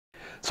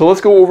So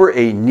let's go over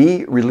a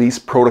knee release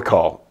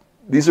protocol.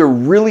 These are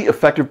really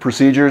effective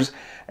procedures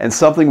and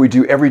something we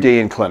do every day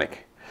in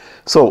clinic.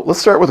 So let's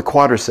start with the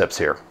quadriceps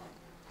here.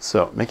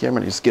 So Mickey, I'm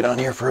going to just get on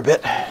here for a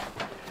bit.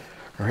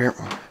 Over here.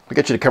 We'll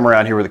get you to come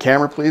around here with the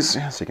camera, please,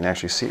 so you can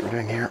actually see what we're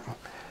doing here.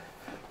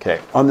 Okay,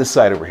 on this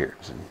side over here.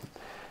 So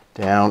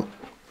down,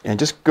 and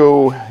just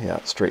go, yeah,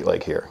 straight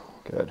leg here.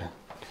 Good.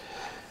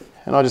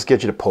 And I'll just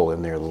get you to pull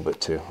in there a little bit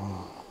too.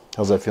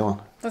 How's that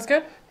feeling? That's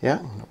good.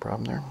 Yeah, no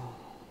problem there.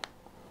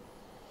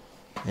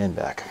 And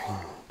back.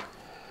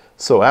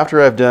 So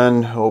after I've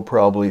done,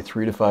 probably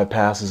 3 to 5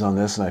 passes on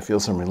this and I feel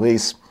some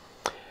release,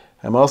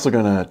 I'm also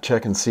going to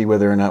check and see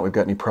whether or not we've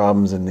got any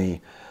problems in the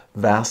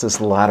vastus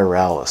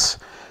lateralis.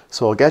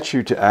 So I'll get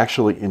you to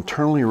actually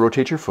internally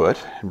rotate your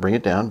foot and bring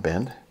it down,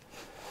 bend.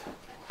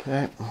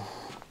 Okay.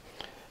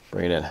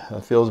 Bring it in.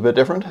 That feels a bit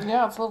different?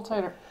 Yeah, it's a little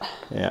tighter.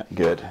 Yeah,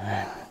 good.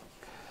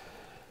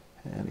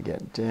 And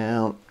again,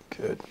 down.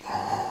 Good.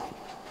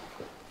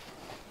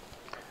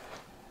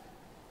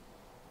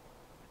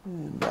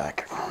 And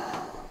back.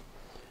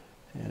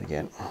 And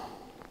again.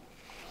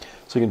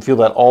 So you can feel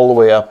that all the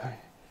way up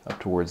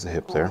towards the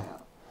hip there.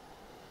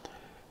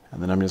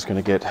 And then I'm just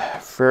going to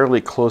get fairly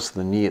close to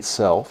the knee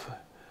itself.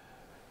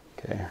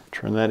 Okay,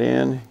 turn that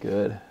in.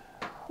 Good.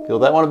 Feel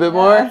that one a bit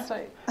more? That's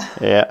tight.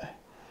 Yeah.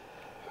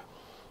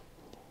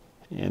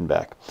 And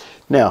back.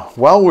 Now,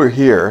 while we're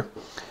here,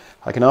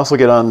 I can also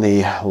get on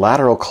the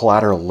lateral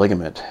collateral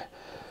ligament.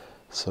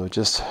 So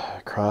just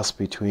cross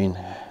between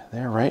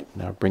there, right?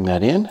 Now bring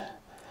that in.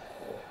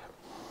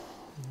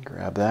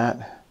 Grab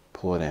that,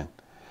 pull it in.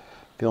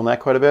 Feeling that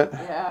quite a bit?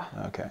 Yeah.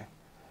 Okay.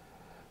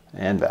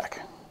 And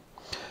back.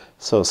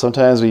 So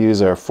sometimes we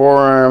use our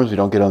forearms, we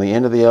don't get on the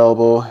end of the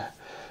elbow,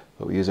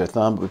 but we use our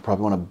thumb, but we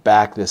probably want to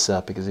back this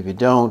up because if you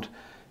don't,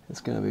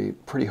 it's going to be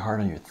pretty hard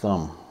on your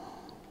thumb.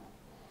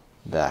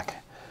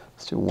 Back.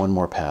 Let's do one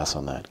more pass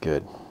on that.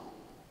 Good.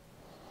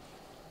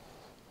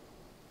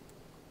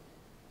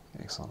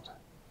 Excellent.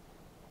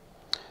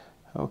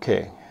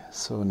 Okay,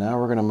 so now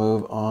we're going to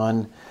move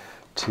on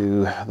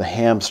to the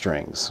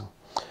hamstrings.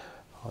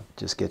 I'll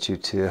just get you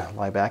to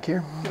lie back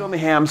here. Get on the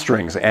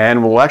hamstrings,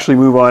 and we'll actually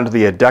move on to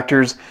the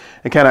adductors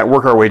and kind of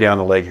work our way down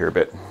the leg here a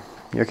bit.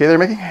 You okay there,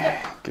 Mickey?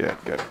 Yep. Good,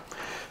 good.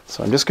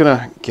 So I'm just going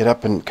to get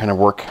up and kind of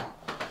work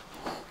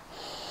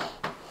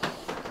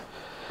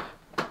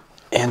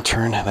and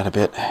turn that a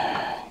bit.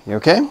 You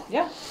okay?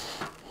 Yeah.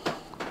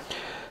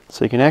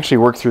 So you can actually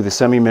work through the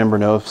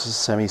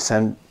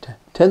semimembranosus,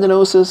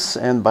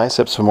 semitendinosus, and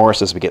biceps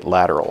femoris as we get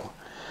lateral.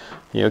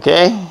 You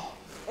okay?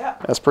 Yeah.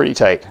 That's pretty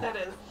tight. That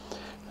is.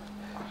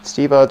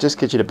 Steve, I'll just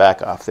get you to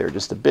back off there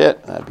just a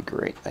bit. That'd be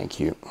great. Thank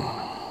you.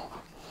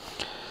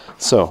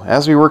 So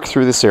as we work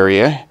through this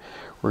area,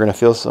 we're going to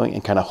feel something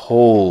and kind of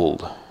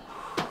hold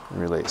and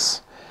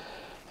release.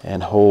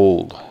 And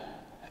hold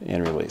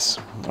and release.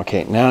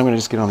 Okay, now I'm going to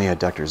just get on the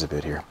adductors a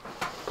bit here.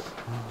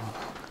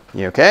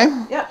 You okay?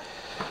 Yeah.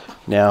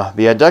 Now,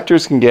 the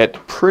adductors can get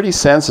pretty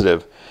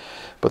sensitive,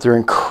 but they're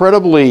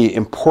incredibly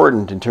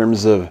important in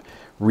terms of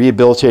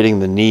rehabilitating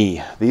the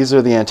knee. These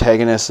are the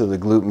antagonists of the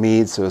glute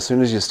med, so as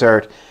soon as you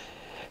start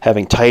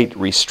having tight,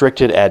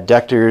 restricted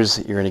adductors,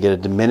 you're going to get a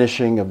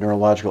diminishing of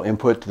neurological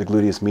input to the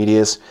gluteus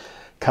medius.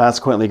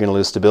 Consequently, you're going to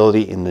lose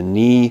stability in the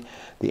knee,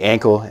 the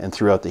ankle, and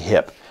throughout the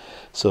hip.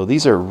 So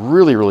these are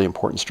really, really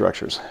important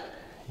structures.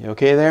 You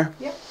okay there?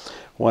 Yep.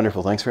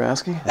 Wonderful. Thanks for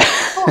asking.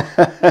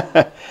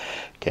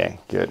 Okay,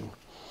 good.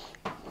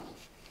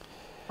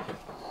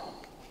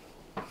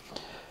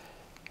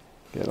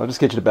 Good. I'll just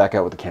get you to back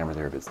out with the camera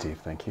there a bit, Steve.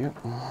 Thank you.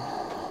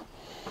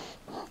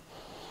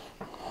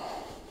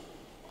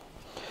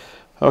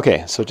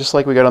 Okay, so just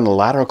like we got on the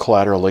lateral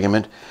collateral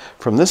ligament,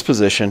 from this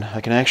position, I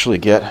can actually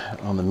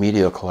get on the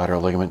medial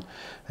collateral ligament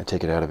and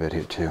take it out a bit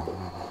here too.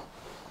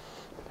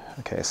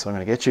 Okay, so I'm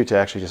going to get you to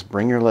actually just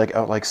bring your leg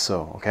out like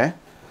so, okay? I'm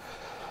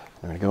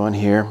going to go in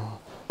here,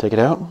 take it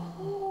out.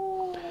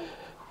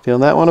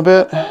 Feeling that one a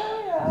bit?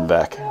 And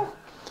back.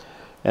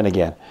 And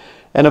again.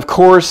 And of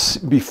course,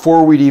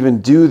 before we'd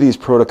even do these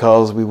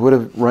protocols, we would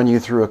have run you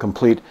through a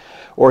complete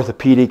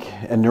orthopedic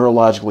and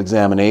neurological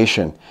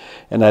examination.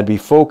 And I'd be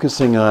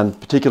focusing on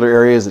particular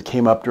areas that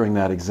came up during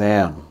that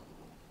exam.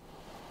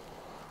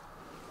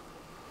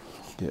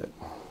 Good.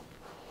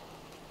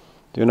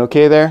 Doing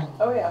okay there?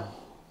 Oh, yeah.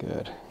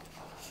 Good.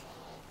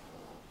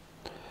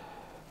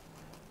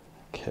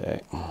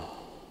 Okay.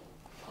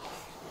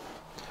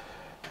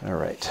 All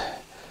right.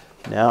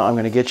 Now I'm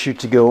going to get you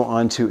to go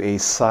onto a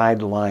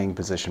side lying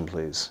position,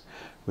 please,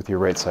 with your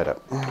right side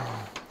up.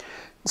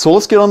 So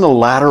let's get on the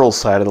lateral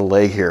side of the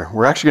leg here.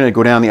 We're actually going to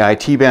go down the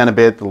IT band a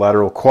bit, the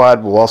lateral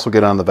quad. We'll also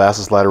get on the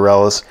vastus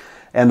lateralis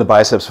and the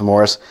biceps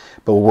femoris,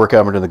 but we'll work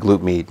out into the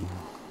glute med.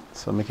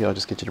 So Mickey, I'll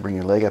just get you to bring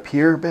your leg up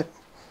here a bit.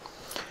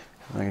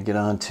 I'm going to get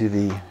on to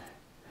the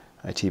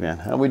IT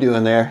band. How are we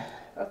doing there?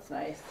 That's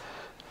nice.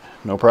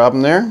 No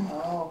problem there?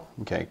 Oh.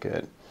 Okay,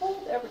 good. Oh,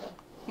 there we go.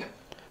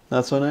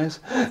 Not so nice?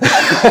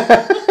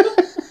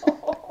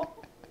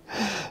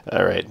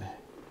 All right.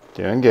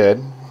 Doing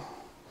good.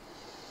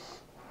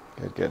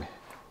 Good, good.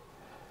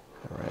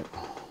 All right.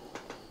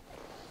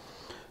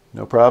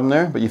 No problem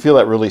there, but you feel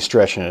that really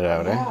stretching it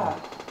out, Yeah. eh?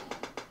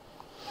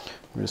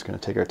 We're just going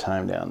to take our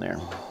time down there.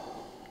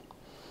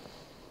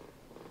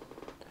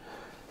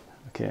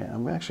 Okay,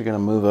 I'm actually going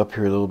to move up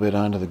here a little bit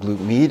onto the glute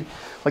med.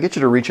 I'll get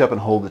you to reach up and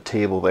hold the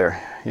table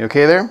there. You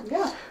okay there?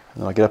 Yeah. And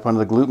then I'll get up onto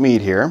the glute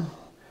med here.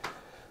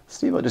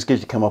 Steve, I'll just get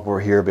you to come up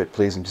over here a bit,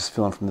 please, and just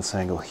fill in from this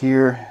angle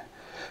here.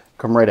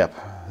 Come right up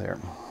there.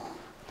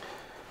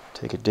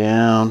 Take it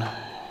down.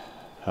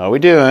 How are we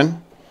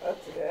doing?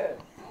 That's good.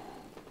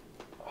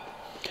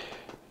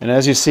 And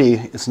as you see,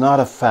 it's not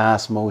a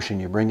fast motion.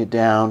 You bring it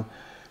down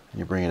and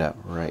you bring it up.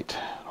 Right.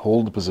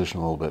 Hold the position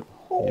a little bit.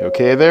 You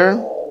okay there?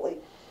 Holy.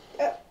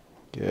 Yeah.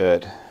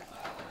 Good.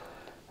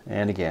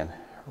 And again,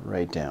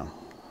 right down.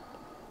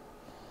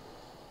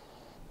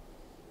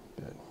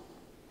 Good.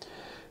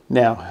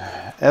 Now,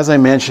 as I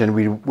mentioned,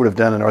 we would have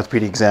done an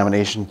orthopedic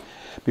examination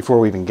before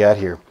we even got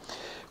here.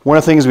 One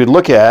of the things we'd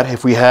look at,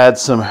 if we had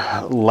some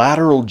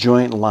lateral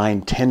joint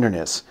line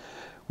tenderness,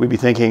 we'd be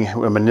thinking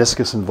a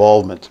meniscus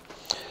involvement.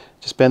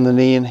 Just bend the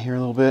knee in here a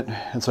little bit,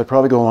 and so I'd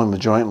probably go along the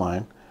joint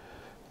line.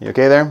 You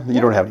okay there? You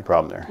don't have any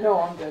problem there?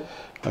 No, I'm good.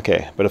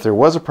 Okay, but if there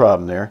was a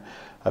problem there,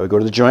 I would go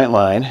to the joint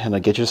line, and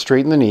I'd get you to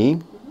straighten the knee,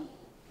 and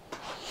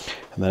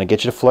then I'd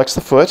get you to flex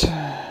the foot,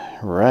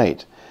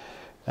 right,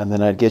 and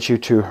then I'd get you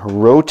to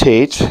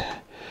rotate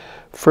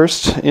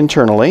first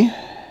internally,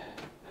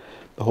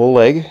 the whole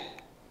leg.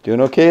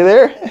 Doing okay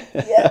there?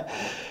 Yeah.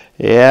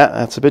 Yeah,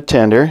 that's a bit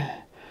tender.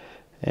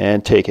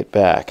 And take it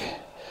back.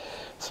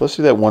 So let's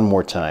do that one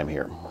more time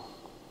here.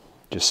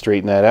 Just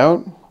straighten that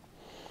out.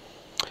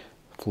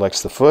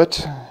 Flex the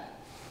foot.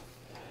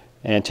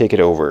 And take it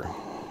over.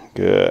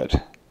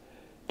 Good.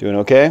 Doing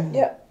okay?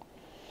 Yeah.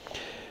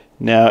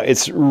 Now,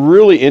 it's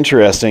really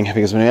interesting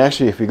because when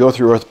if you go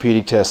through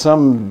orthopedic tests,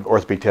 some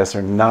orthopedic tests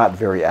are not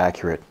very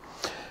accurate.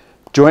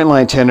 Joint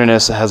line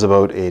tenderness has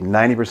about a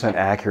 90%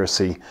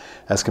 accuracy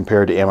as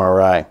compared to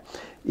MRI.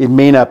 It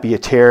may not be a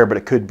tear, but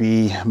it could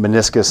be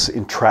meniscus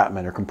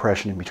entrapment or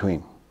compression in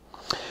between.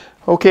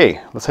 Okay,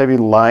 let's have you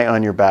lie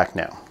on your back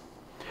now.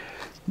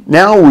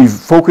 Now we've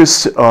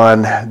focused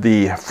on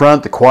the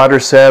front, the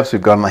quadriceps,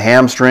 we've gone on the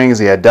hamstrings,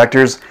 the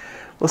adductors.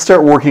 Let's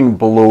start working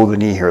below the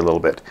knee here a little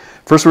bit.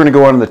 First we're going to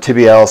go on the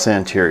tibialis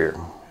anterior.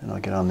 And I'll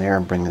get on there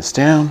and bring this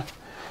down.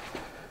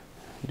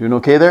 You doing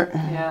okay there?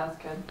 Yeah,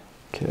 that's good.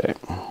 Okay.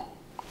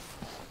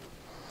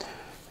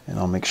 And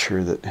I'll make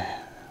sure that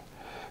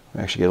we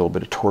actually get a little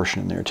bit of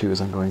torsion in there too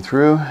as I'm going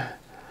through.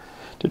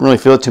 Didn't really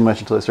feel it too much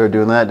until I started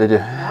doing that, did you?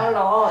 Not at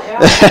all, yeah.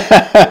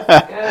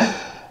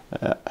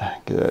 Good. Yeah,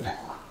 good.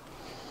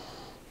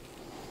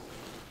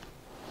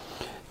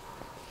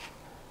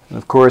 And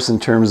of course, in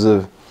terms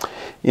of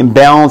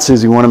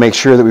imbalances, we want to make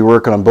sure that we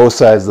work on both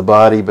sides of the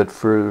body, but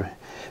for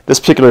this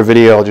particular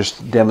video, I'll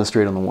just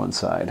demonstrate on the one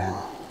side.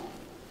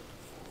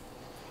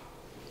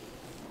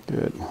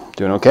 Good.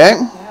 Doing okay?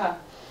 Yeah.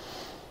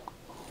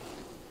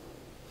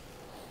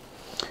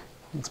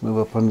 Let's move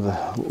up onto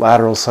the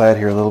lateral side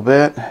here a little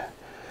bit.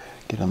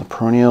 Get on the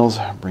peroneals,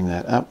 bring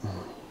that up.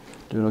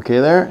 Doing okay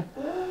there?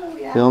 Ooh,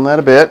 yeah. Feeling that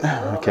a bit?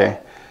 Okay.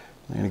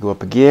 I'm going to go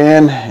up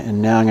again,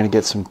 and now I'm going to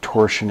get some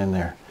torsion in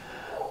there.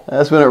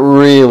 That's when it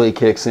really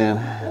kicks in.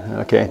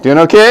 Okay, doing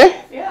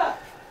okay? Yeah.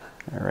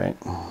 All right.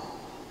 Oh,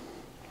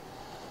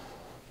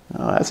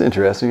 that's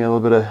interesting. A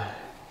little bit of...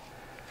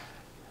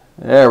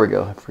 There we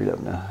go. Freed up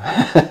now.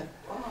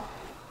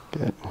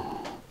 Good.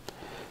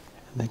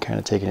 And then kind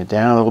of taking it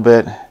down a little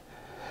bit.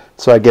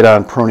 So I get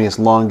on peroneus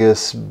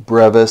longus,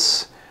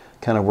 brevis,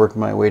 kind of work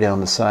my way down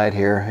the side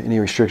here. Any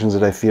restrictions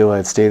that I feel,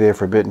 I'd stay there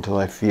for a bit until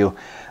I feel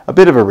a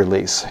bit of a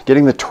release.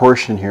 Getting the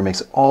torsion here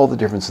makes all the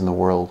difference in the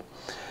world.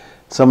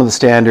 Some of the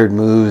standard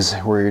moves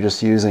where you're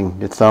just using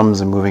your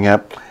thumbs and moving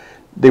up,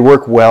 they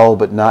work well,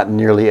 but not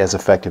nearly as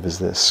effective as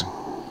this.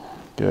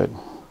 Good.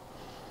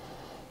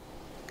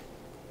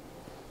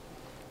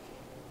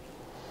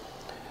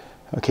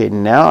 Okay,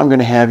 now I'm going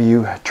to have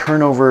you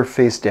turn over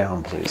face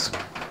down, please.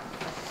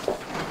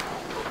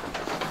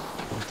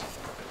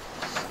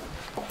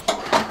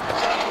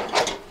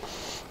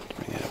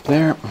 Bring it up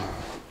there.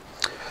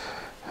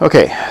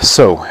 Okay,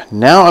 so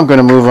now I'm going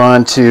to move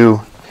on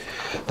to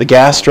the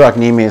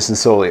Gastrocnemius and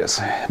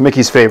Soleus,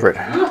 Mickey's favorite.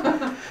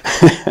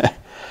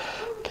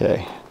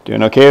 Okay,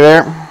 doing okay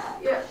there?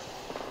 Yeah.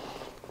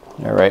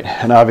 All right,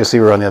 and obviously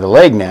we're on the other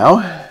leg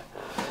now,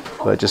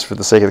 but just for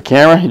the sake of the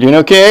camera, you doing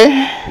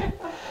okay?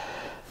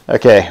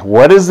 Okay,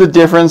 what is the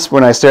difference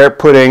when I start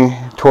putting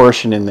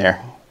torsion in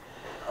there?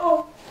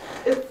 Oh,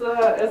 it's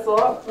a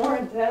lot more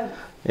intense.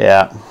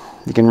 Yeah,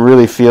 you can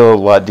really feel a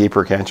lot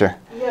deeper, can't you?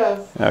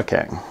 Yes.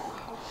 Okay.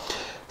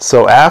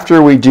 So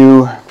after we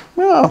do,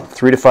 well,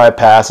 3 to 5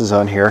 passes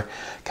on here,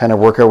 kind of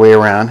work our way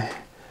around,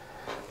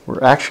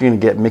 we're actually going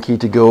to get Mickey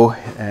to go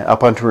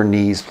up onto her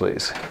knees,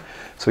 please.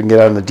 So we can get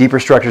on the deeper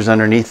structures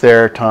underneath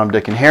there, Tom,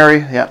 Dick, and Harry.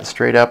 Yeah,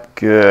 straight up.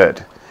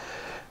 Good.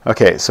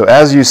 Okay, so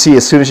as you see,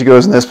 as soon as she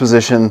goes in this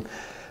position,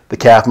 the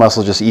calf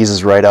muscle just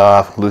eases right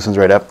off, loosens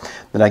right up.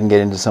 Then I can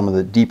get into some of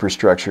the deeper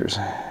structures.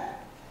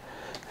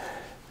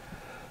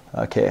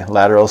 Okay,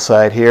 lateral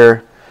side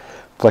here.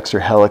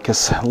 flexor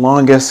hallucis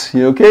longus.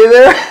 You okay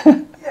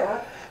there?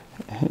 Yeah.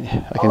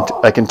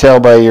 I can tell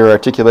by your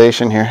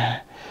articulation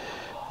here.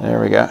 There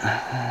we go.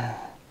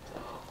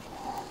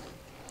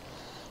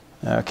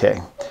 Okay.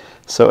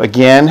 So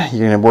again,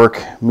 you're going to work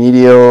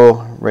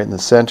medial right in the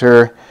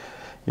center.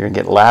 You're going to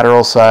get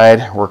lateral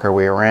side, work our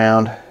way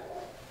around.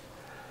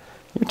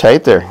 You're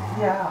tight there.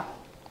 Yeah.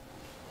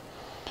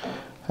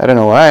 I don't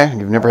know why.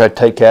 You've never had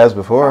tight calves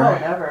before. Oh,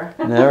 never.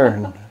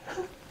 Never.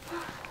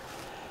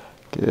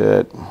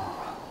 Good.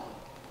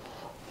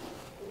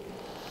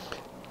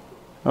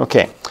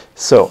 Okay,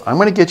 so I'm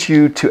going to get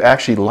you to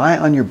actually lie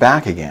on your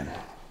back again.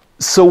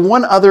 So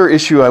one other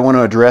issue I want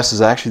to address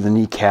is actually the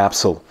knee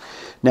capsule.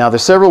 Now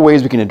there's several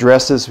ways we can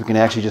address this. We can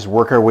actually just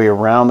work our way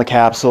around the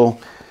capsule,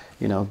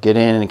 you know, get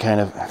in and kind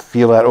of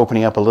feel that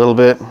opening up a little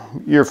bit.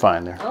 You're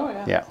fine there. Oh,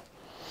 yeah. Yeah.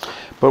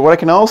 But what I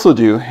can also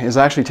do is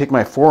actually take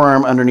my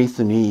forearm underneath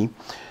the knee,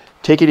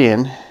 take it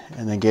in,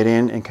 and then get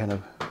in and kind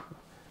of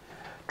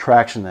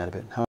traction that a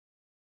bit.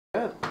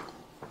 Good.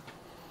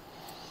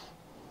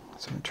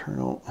 So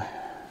internal.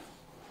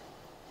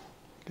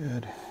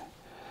 Good.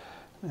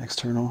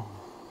 External.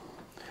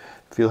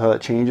 Feel how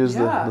that changes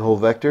the whole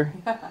vector?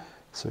 Yeah.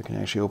 So we can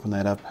actually open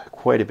that up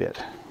quite a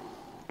bit.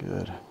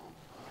 Good.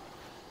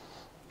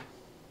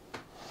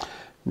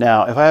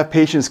 Now, if I have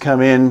patients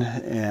come in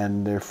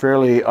and they're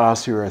fairly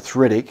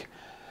osteoarthritic,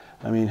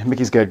 I mean,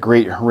 Mickey's got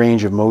great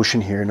range of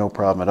motion here, no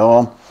problem at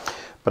all.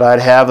 But I'd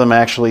have them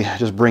actually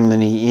just bring the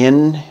knee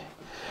in,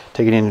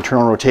 take it in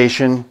internal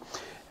rotation,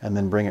 and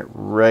then bring it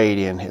right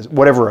in,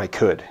 whatever I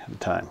could at the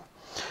time.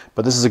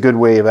 But this is a good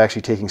way of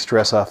actually taking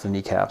stress off the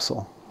knee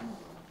capsule.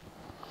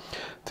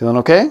 Feeling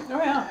okay? Oh,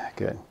 yeah.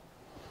 Good.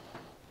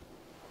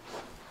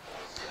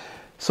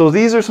 So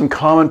these are some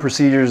common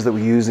procedures that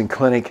we use in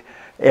clinic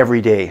every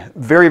day.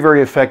 Very,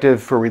 very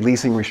effective for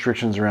releasing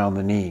restrictions around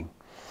the knee.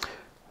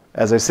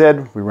 As I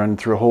said, we run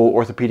through a whole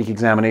orthopedic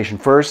examination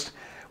first.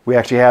 We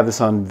actually have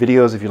this on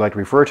videos if you'd like to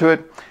refer to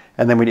it,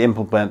 and then we'd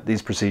implement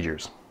these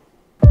procedures.